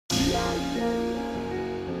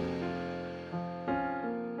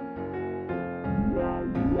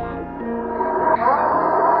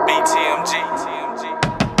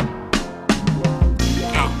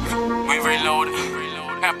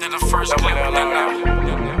the first clip.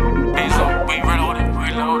 We reloaded.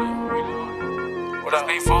 What up?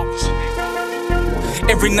 Stay focused.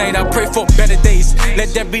 Every night I pray for better days. Let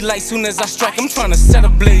that be light soon as I strike. I'm trying to set a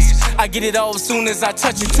blaze. I get it all soon as I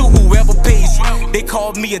touch it to whoever pays. They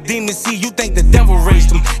called me a demon, see, you think the devil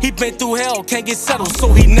raised him. He been through hell, can't get settled,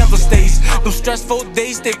 so he never stays. Them stressful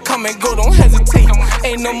days, they come and go, don't hesitate.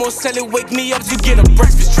 Ain't no more selling, wake me up, you get a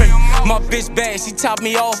breakfast tray. My bitch bad, she top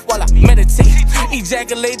me off while I meditate.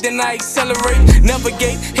 Ejaculate, then I accelerate.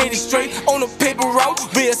 Navigate, hit it straight on the paper route.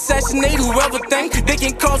 We assassinate whoever think they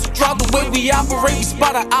can cause a drop. The way we operate, we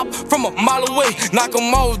spot a op from a mile away. Knock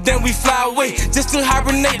them off, then we fly away. Just to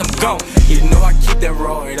hibernate, I'm gone. You know I keep that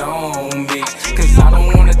roid on me, cause I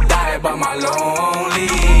don't wanna die by my lonely.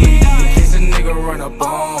 In case a nigga run up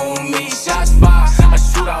on me, shots fired, I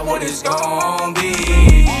shoot out what it's gon'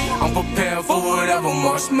 be. I'm prepared for whatever,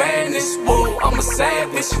 March Madness. Whoa, I'm a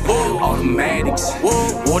savage. Whoa, automatics.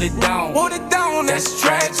 Whoa, water down, that's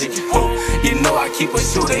tragic. Whoa, you know I keep a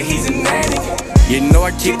shooter, he's an addict. You know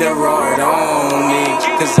I keep that roid on me,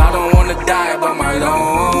 cause I don't wanna die by my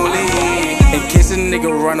lonely. In case a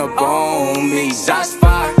nigga run up on me, shots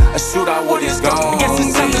fired, I shoot out what it's gon' be. Guess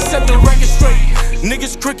it's time to set the record straight.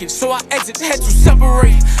 Niggas crooked, so I exit, had to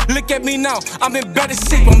separate. Look at me now, I'm in better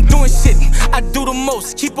shape, I'm doing shit. I do the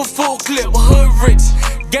most, keep a full clip, hood rich.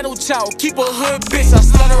 Ghetto child, keep a hood bitch, I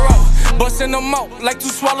stutter out. Bustin' them out like to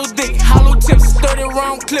swallow dick. Hollow tips, 30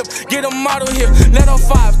 round clip, get them out of here. Let off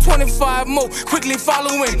 5, 25 more, quickly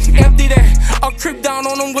following. Empty that, I'll creep down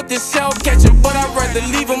on them with this shell catcher. But I'd rather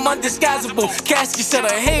leave them undisguisable. Casket said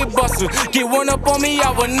a head buster, get one up on me,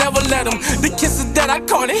 I would never let them. The kisses that I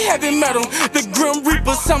call it heavy metal. The Grim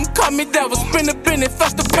Reaper, some call me devil. Spin the bin and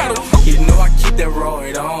fetch the pedal. You know I keep that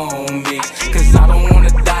roid on me, cause I don't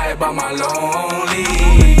wanna die by my lonely.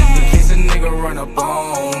 In case a nigga run up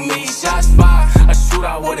on me, shots fired, I shoot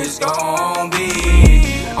out what it's gon' be.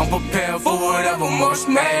 I'm prepared for whatever, March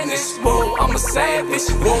Madness. Whoa, I'm a savage.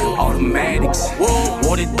 Whoa, automatics. Whoa,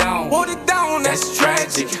 water down, that's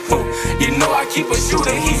tragic. Whoa, you know I keep a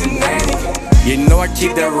shooter, he's an addict. You know I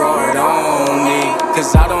keep that roid on me,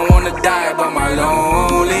 cause I don't wanna die by my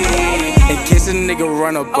lonely. In case a nigga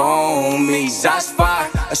run up on me, shots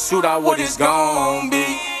fired, I shoot out what it's gon' be.